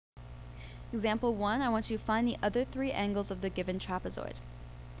Example 1, I want you to find the other three angles of the given trapezoid.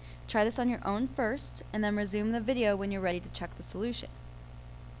 Try this on your own first, and then resume the video when you're ready to check the solution.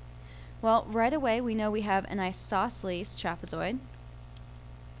 Well, right away we know we have an isosceles trapezoid,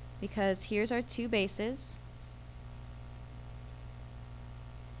 because here's our two bases,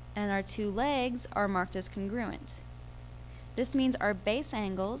 and our two legs are marked as congruent. This means our base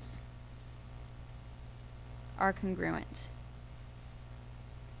angles are congruent.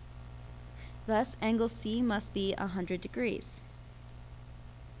 Thus, angle C must be 100 degrees.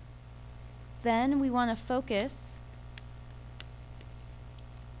 Then we want to focus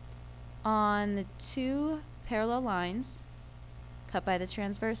on the two parallel lines cut by the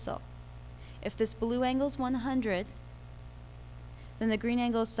transversal. If this blue angle is 100, then the green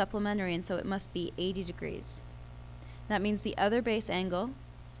angle is supplementary, and so it must be 80 degrees. That means the other base angle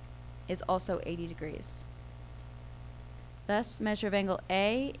is also 80 degrees. Thus, measure of angle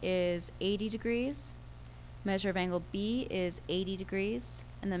A is 80 degrees, measure of angle B is 80 degrees,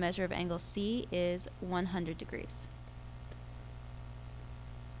 and the measure of angle C is 100 degrees.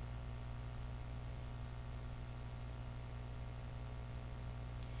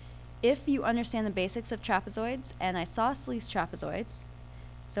 If you understand the basics of trapezoids and isosceles trapezoids,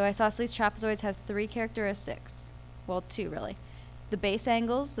 so isosceles trapezoids have three characteristics, well, two really. The base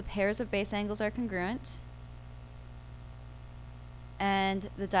angles, the pairs of base angles are congruent, and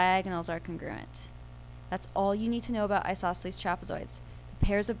the diagonals are congruent. That's all you need to know about isosceles trapezoids. The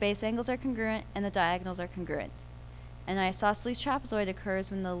pairs of base angles are congruent and the diagonals are congruent. An isosceles trapezoid occurs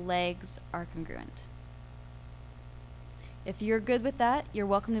when the legs are congruent. If you're good with that, you're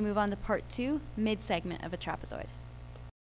welcome to move on to part 2, mid-segment of a trapezoid.